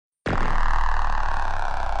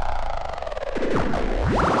How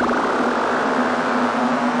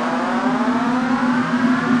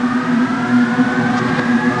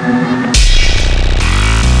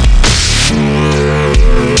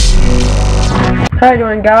you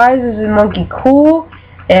doing, guys? This is monkeycool,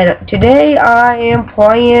 and today I am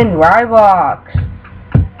playing roblox.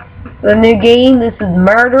 The new game. This is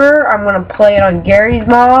Murderer. I'm gonna play it on Gary's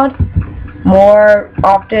mod more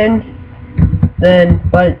often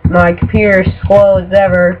but my computer is slow as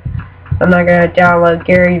ever. I'm not gonna download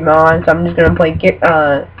Gary's mod, so I'm just gonna play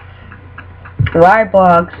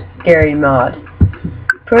roblox Gary mod.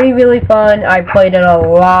 Really fun. I played it a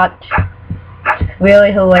lot. It's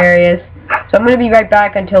really hilarious. So I'm gonna be right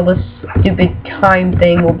back until this stupid time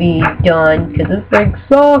thing will be done, because this thing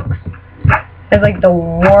sucks. It's like the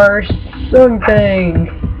worst thing.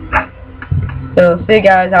 So see you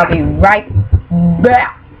guys, I'll be right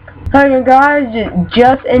back. Alright guys, it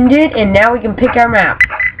just ended, and now we can pick our map.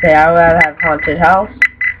 Okay, I will have haunted house.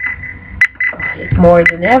 Oh, it's more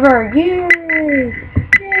than ever. Yay!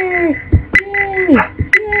 Yay! Yay!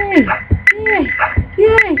 Yay! Yay!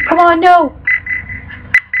 Yay! Come on, no!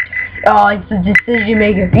 Oh, it's the decision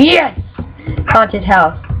maker. Yes! Haunted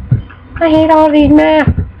house. I hate all these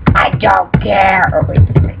maps. I don't care. Oh, wait.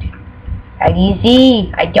 How do you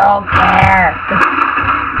see? I don't care.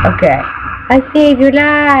 Okay. I saved your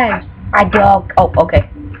lives. I don't. Oh, okay.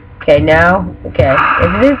 Okay, now. Okay.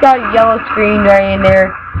 If this got a yellow screen right in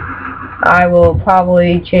there, I will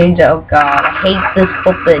probably change it. Oh, God. I hate this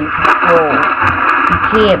flipping control. You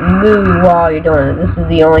can't move while you're doing it. This is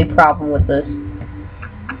the only problem with this.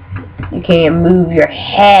 You can't move your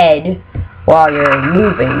head while you're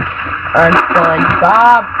moving. I'm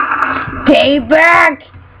SpongeBob. Stay back!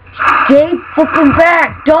 Stay flipping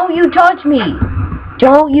back! Don't you touch me!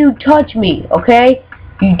 Don't you touch me, okay?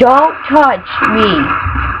 You don't touch me.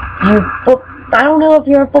 I don't know if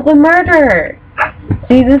you're a flipping murderer.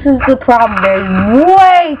 See, this is the problem. There's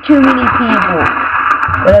way too many people.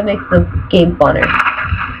 But that makes the game funner.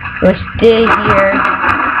 I'm gonna stay here.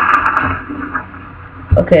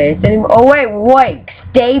 Okay, oh wait,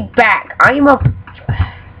 stay back. I'm a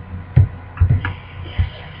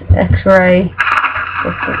X-ray.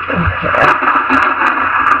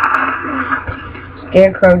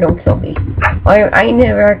 Scarecrow, don't kill me. I ain't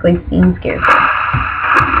never actually seen Scarecrow.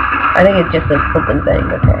 I think it's just a flippin'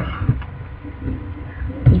 thing, okay.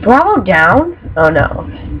 Is Bravo down? Oh no.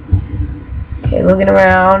 Okay, looking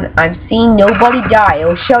around. I've seen nobody die.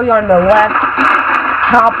 It'll show you on the left.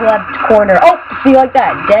 Top left corner. Oh, see, like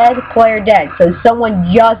that. Dead, player dead. So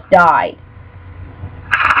someone just died.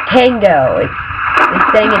 Tango. It's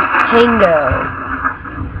saying it's Tango.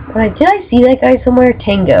 Wait, did I see that guy somewhere?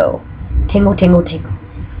 Tango. Tango. Tamp.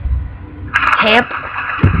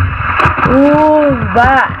 Ooh,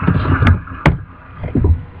 that.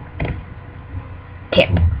 Tip.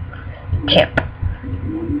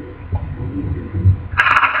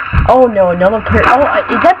 Oh no, another person. Oh,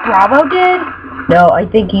 is that Bravo dead? No, I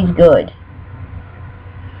think he's good.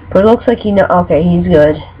 But it looks like okay, he's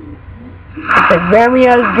good. Looks like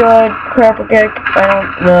Ramia's good. Crapperkick, I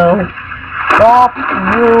don't know. Golf,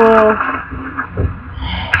 Rule.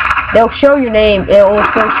 They'll show your name. It will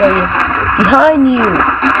still show you. Behind you.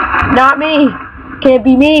 Not me. Can't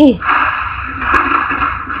be me.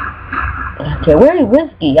 Okay, where's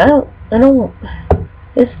Whiskey? I don't.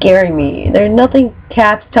 It's scaring me. There's nothing.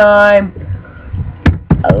 Cat's time.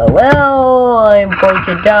 LOL, I'm going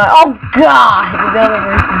to die. Oh God! Another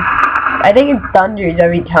person. I think it thunders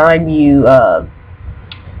every time you,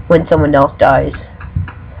 when someone else dies.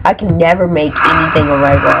 I can never make anything a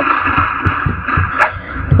roblox.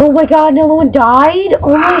 Oh my God, another one died?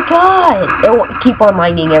 Oh my God! It will keep on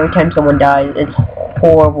lightning every time someone dies. It's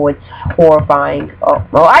horrible. It's horrifying. Oh,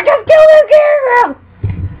 I just killed a girl!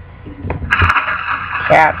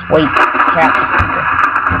 Cats, wait. Cats.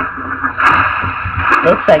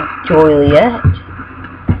 Looks like Juliet.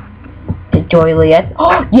 Is Juliet?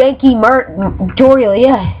 Oh, Yankee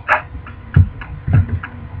Juliet.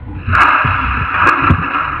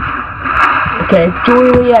 Okay,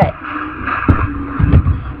 Juliet.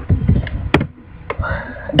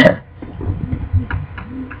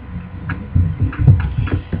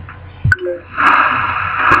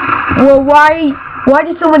 Well, why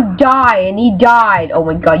did someone die and he died? Oh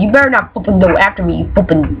my God, you better not flippin' go after me, you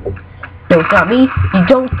flippin'. No, it's not me. You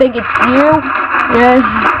don't think it's you? Yes.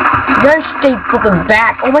 You better stay flipping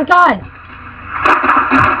back. Oh my God.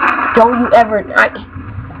 Don't you ever.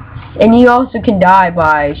 And you also can die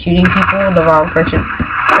by shooting people, the wrong person.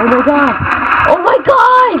 Oh my God. Oh my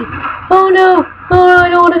God. Oh no. Oh no, I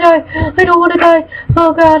don't want to die. I don't want to die.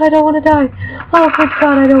 Oh God, I don't want to die. Oh good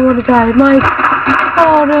God, I don't want to die. Mike.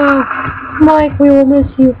 Oh no. Mike, we will miss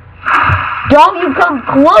you. Don't you come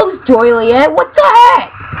close, Juliet! What the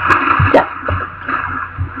heck?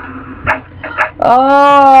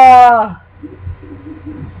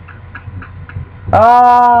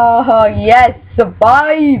 Oh, yes,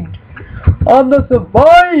 survived! I'm the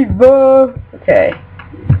survivor! Okay.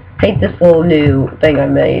 Take this little new thing I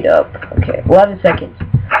made up. Okay, 11 seconds.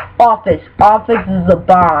 Office. Office is the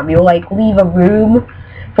bomb. You'll, like, leave a room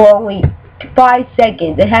for only 5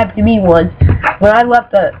 seconds. It happened to me once when I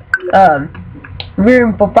left the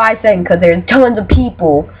room for 5 seconds because there's tons of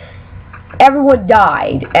people. Everyone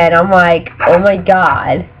died, and I'm like, oh my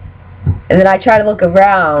god. And then I try to look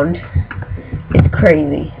around. It's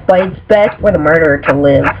crazy. But it's best for the murderer to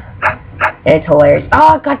live. And it's hilarious.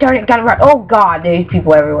 Oh, god darn it, gotta run. Oh god, there's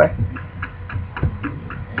people everywhere.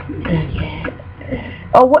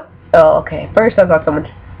 Oh, what? Oh, okay. First I thought someone...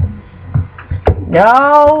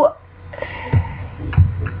 No!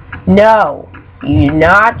 No! You do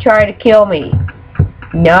not try to kill me.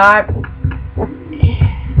 Not...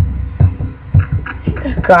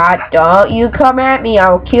 God, don't you come at me. I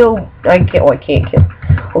will kill... I can't kill.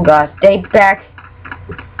 Oh god, stay back.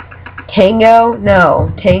 Tango? No.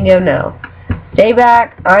 Tango, no. Stay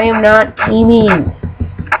back. I am not teaming.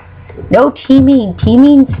 No teaming.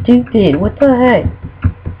 Teaming's stupid. What the heck?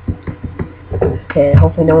 Okay,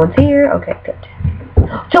 hopefully no one's here. Okay, good.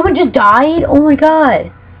 Someone just died? Oh my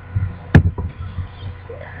god.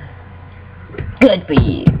 Good for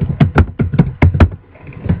you.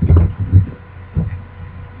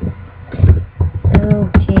 No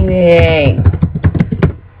teaming.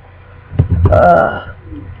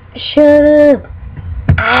 Shut up.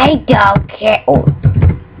 I don't care. Oh.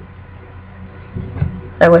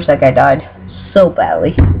 I wish that guy died so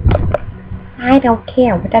badly. I don't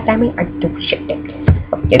care. What does that mean? I do shit.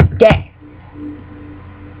 Oh, you're dead.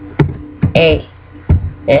 Hey.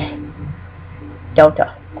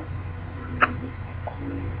 Delta.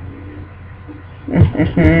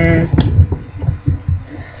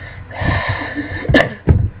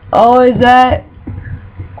 Oh, is that?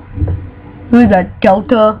 Who's that?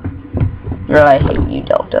 Delta? Really, I hate you,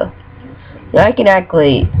 Delta. I can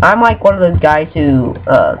actually... I'm like one of those guys who,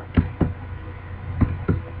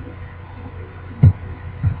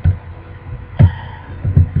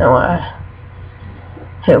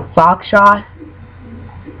 who, Foxshot?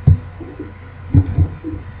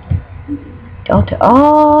 Delta.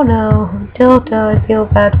 Oh, no. Delta, I feel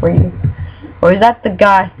bad for you. Or is that the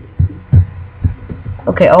guy?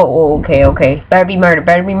 Okay, oh, okay. Better be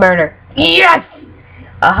murder. Yes!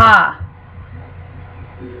 Aha!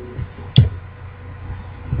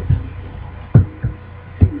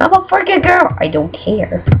 I'm a freaking girl! I don't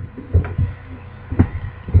care.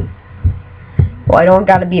 Well, I don't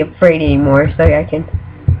gotta be afraid anymore, so I can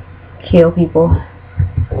kill people.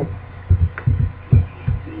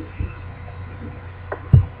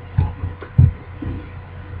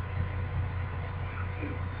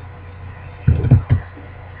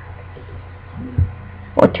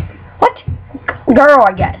 What? Girl,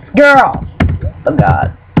 I guess. Girl! Oh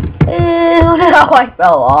god. Ew, no, I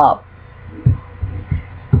fell off.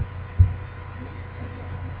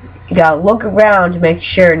 You gotta look around to make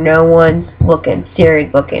sure no one's looking.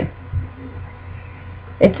 Siri's looking.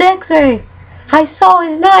 It's X-ray! I saw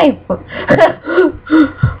his knife!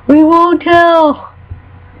 We won't tell!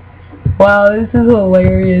 Wow, this is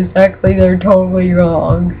hilarious. Actually, they're totally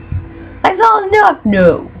wrong. I saw his knife!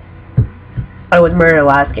 No. I was murdered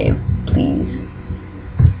last game. Please.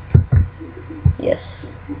 Yes.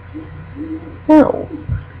 No.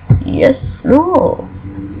 Yes. No.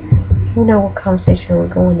 You know what conversation we're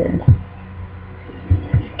going in.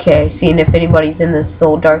 Okay, seeing if anybody's in this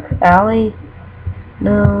little dark alley.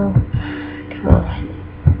 No. Come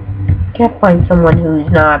on. Can't find someone who's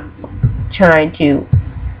not trying to...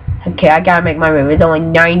 Okay, I gotta make my move. There's only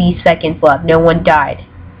 90 seconds left. No one died.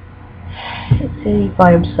 Is he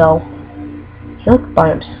by himself? He looks by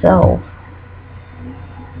himself.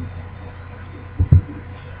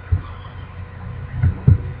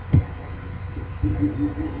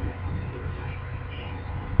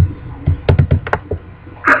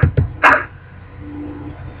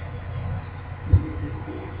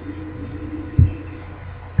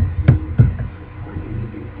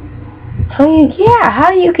 How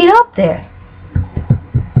do you get up there?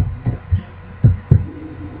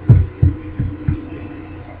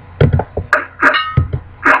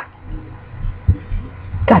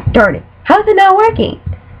 God darn it. How's it not working?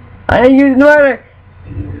 I use murder.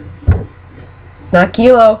 Not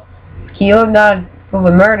Kilo. Kilo's not for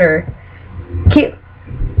the murder.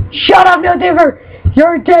 Shut up, no differ!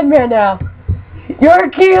 You're a dead man now! You're a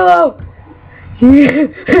Kilo!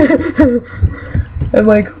 I'm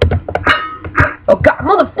like, oh god,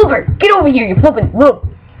 motherfucker, get over here, you flipping, look,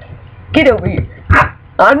 get over here.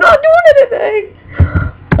 I'm not doing anything.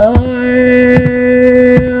 I'm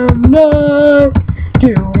not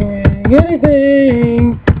doing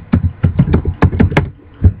anything.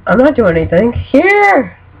 I'm not doing anything.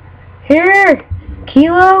 Here,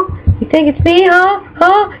 Kilo. You think it's me, huh?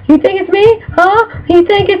 Huh? You think it's me, huh? You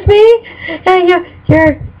think it's me? Hey,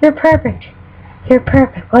 you're perfect. You're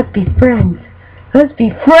perfect. Let's be friends. Let's be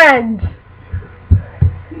friends.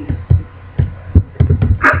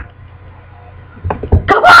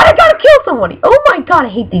 Come on, I gotta kill somebody. Oh my god, I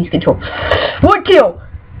hate these controls. One kill.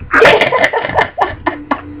 I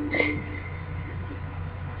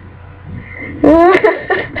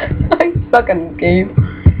suck in this game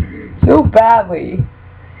so badly.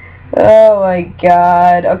 Oh my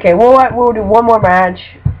god. Okay, we'll do one more match.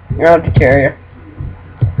 You're on to carrier.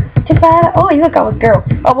 Oh, look, I was a girl.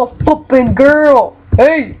 I'm a flippin' girl.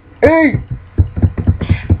 Hey. Okay.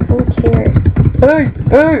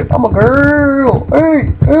 Hey, I'm a girl.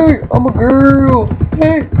 Hey, I'm a girl.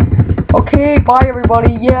 Hey. Okay, bye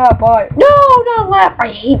everybody. Yeah, bye. No, not laugh. I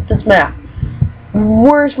hate this map.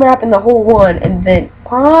 Worst map in the whole one. And then,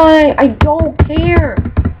 bye. I don't care.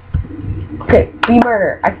 Okay, be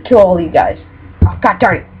murder. I kill all these guys. Oh, god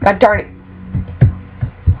darn it. God darn it.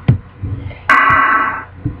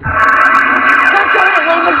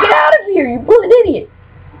 Get out of here, you blooming idiot!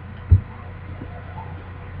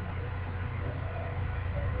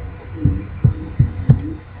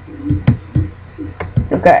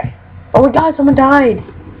 Okay. Oh my god, someone died!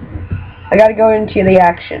 I gotta go into the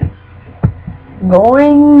action.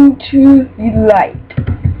 Going to the light.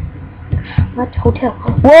 What hotel?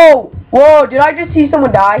 Whoa! Whoa! Did I just see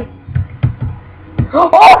someone die?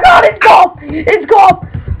 Oh god, it's golf! It's golf!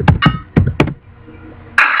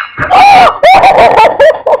 Oh!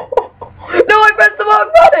 No, I pressed the wrong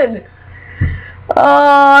button!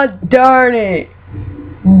 Oh, darn it.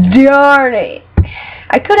 Darn it.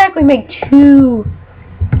 I could actually make two.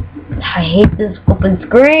 I hate this open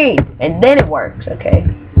screen. And then it works, okay.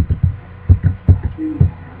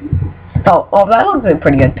 Oh, that looks like a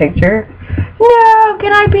pretty good picture. No,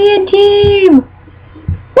 can I be a team?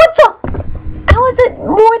 What's up? How is it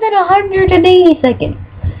more than 180 seconds?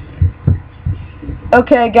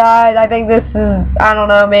 Okay, guys, I think this is, I don't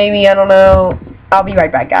know, maybe, I don't know. I'll be right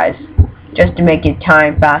back, guys, just to make it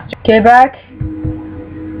time faster. Okay, back.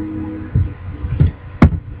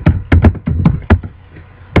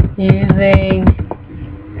 Using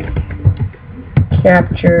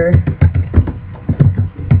capture.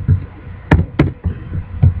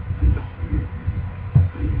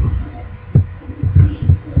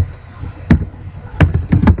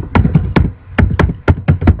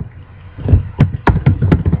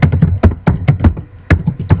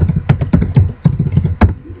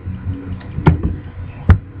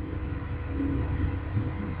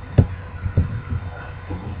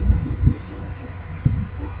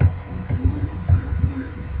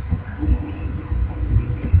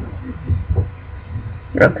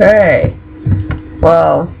 Okay,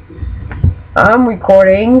 well, I'm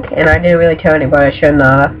recording, and I didn't really tell anybody I shouldn't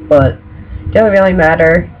have, but it doesn't really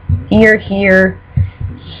matter. Here.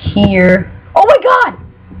 Oh my god!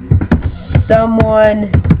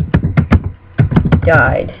 Someone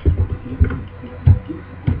died.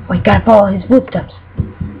 Oh, I gotta follow his footsteps.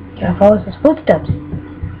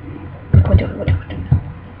 What do?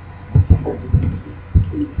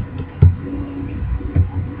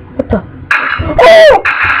 What the? Oh!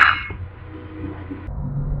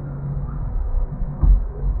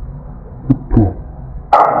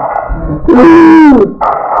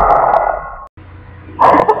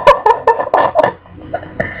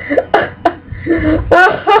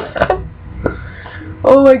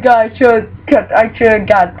 Oh my god, I should have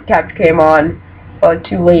got the capture cam on, but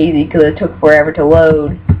too lazy because it took forever to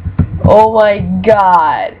load. Oh my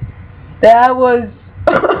god, that was.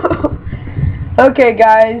 Okay,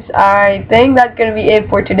 guys, I think that's gonna be it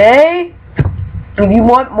for today. If you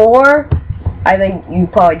want more, I think you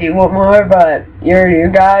probably do want more, but you're you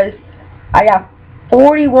guys. I got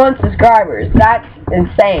 41 subscribers. That's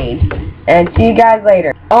insane. And see you guys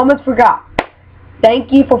later. Almost forgot.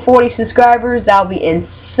 Thank you for 40 subscribers. That'll be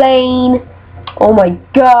insane. Oh my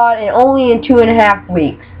god. And only in 2.5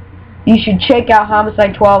 weeks. You should check out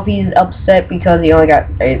Homicide 12. He's upset because he only got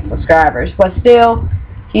 8 subscribers. But still,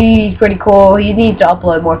 he's pretty cool. He needs to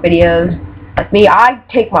upload more videos. Like me, I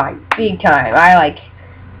take mine big time. I like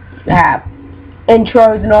have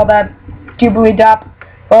intros and all that. Doobly dop.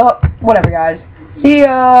 Well, whatever, guys. See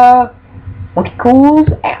ya.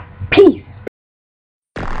 Monkeycools out. Peace.